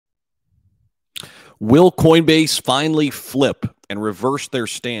Will Coinbase finally flip and reverse their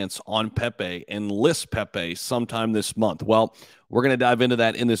stance on Pepe and list Pepe sometime this month? Well, we're going to dive into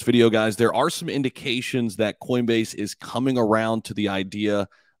that in this video, guys. There are some indications that Coinbase is coming around to the idea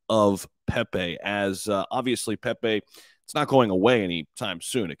of Pepe, as obviously Pepe, it's not going away anytime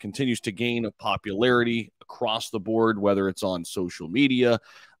soon. It continues to gain popularity across the board, whether it's on social media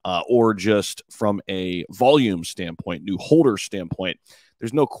or just from a volume standpoint, new holder standpoint.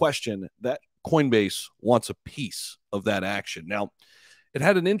 There's no question that Coinbase wants a piece of that action. Now, it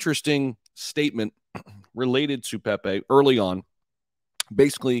had an interesting statement related to Pepe early on,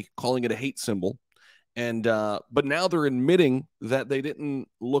 basically calling it a hate symbol. And but now they're admitting that they didn't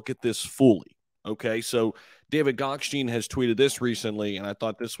look at this fully. Okay, so David Gokhshtein has tweeted this recently, and I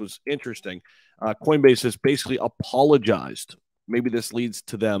thought this was interesting. Coinbase has basically apologized. Maybe this leads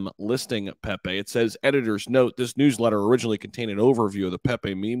to them listing Pepe. It says, editors note, this newsletter originally contained an overview of the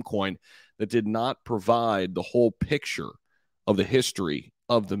Pepe meme coin that did not provide the whole picture of the history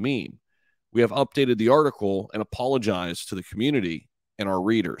of the meme. We have updated the article and apologized to the community and our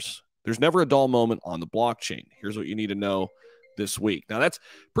readers. There's never a dull moment on the blockchain. Here's what you need to know this week. Now, that's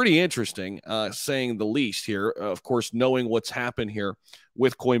pretty interesting, saying the least here. Of course, knowing what's happened here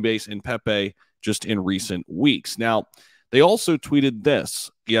with Coinbase and Pepe just in recent weeks. Now, they also tweeted this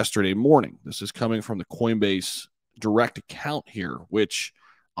yesterday morning. This is coming from the Coinbase direct account here, which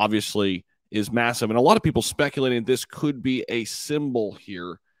obviously is massive. And a lot of people speculating this could be a symbol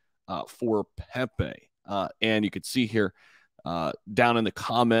here for Pepe. And you could see here down in the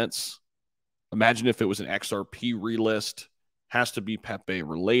comments, imagine if it was an XRP relist, has to be Pepe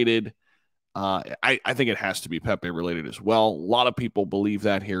related. I think it has to be Pepe related as well. A lot of people believe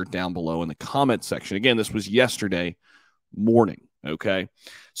that here down below in the comment section. Again, this was yesterday morning. Okay.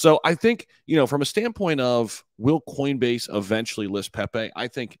 So I think, from a standpoint of will Coinbase eventually list Pepe? I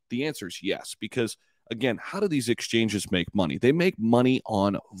think the answer is yes, because again, how do these exchanges make money? They make money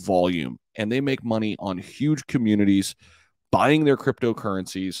on volume, and they make money on huge communities buying their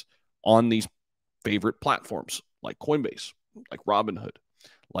cryptocurrencies on these favorite platforms like Coinbase, like Robinhood,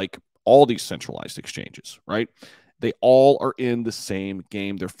 like all these centralized exchanges, right? They all are in the same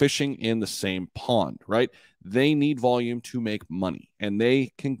game. They're fishing in the same pond, right? They need volume to make money, and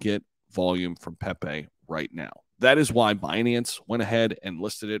they can get volume from Pepe right now. That is why Binance went ahead and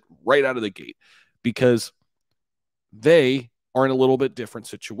listed it right out of the gate, because they are in a little bit different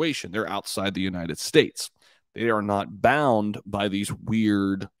situation. They're outside the United States. They are not bound by these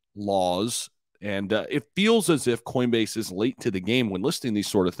weird laws. And it feels as if Coinbase is late to the game when listing these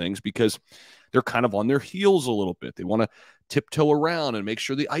sort of things, because they're kind of on their heels a little bit. They want to tiptoe around and make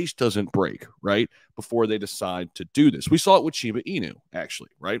sure the ice doesn't break, right, before they decide to do this. We saw it with Shiba Inu,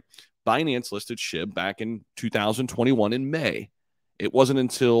 actually, right? Binance listed SHIB back in 2021 in May. It wasn't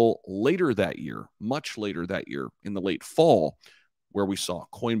until later that year, much later that year, in the late fall, where we saw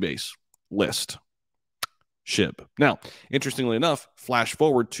Coinbase list SHIB. Now, interestingly enough, flash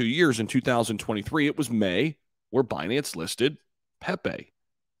forward 2 years in 2023, it was May where Binance listed Pepe.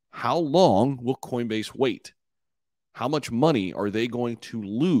 How long will Coinbase wait? How much money are they going to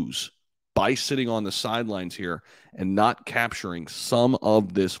lose by sitting on the sidelines here and not capturing some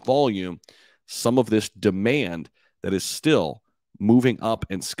of this volume, some of this demand that is still moving up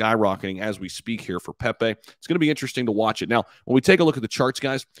and skyrocketing as we speak here for Pepe? It's going to be interesting to watch it. Now, when we take a look at the charts,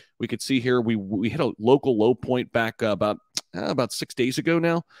 guys, we could see here we hit a local low point back about 6 days ago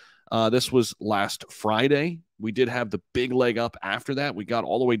now. This was last Friday. We did have the big leg up after that. We got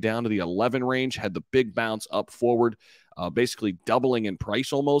all the way down to the 11 range, had the big bounce up forward, basically doubling in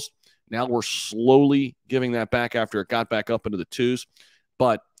price almost. Now we're slowly giving that back after it got back up into the twos.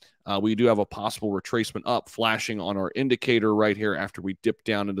 But we do have a possible retracement up flashing on our indicator right here after we dip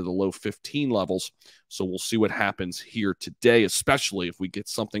down into the low 15 levels. So we'll see what happens here today, especially if we get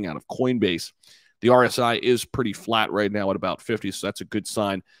something out of Coinbase. The RSI is pretty flat right now at about 50, so that's a good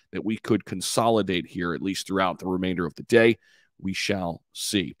sign that we could consolidate here, at least throughout the remainder of the day. We shall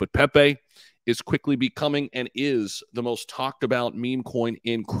see. But Pepe is quickly becoming and is the most talked about meme coin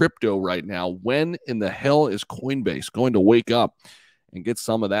in crypto right now. When in the hell is Coinbase going to wake up and get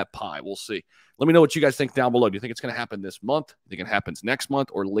some of that pie? We'll see. Let me know what you guys think down below. Do you think it's going to happen this month? Do you think it happens next month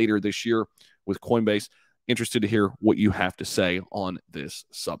or later this year with Coinbase? Interested to hear what you have to say on this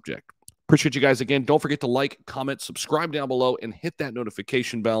subject. Appreciate you guys again. Don't forget to like, comment, subscribe down below, and hit that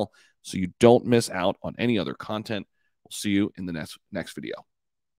notification bell so you don't miss out on any other content. We'll see you in the next video.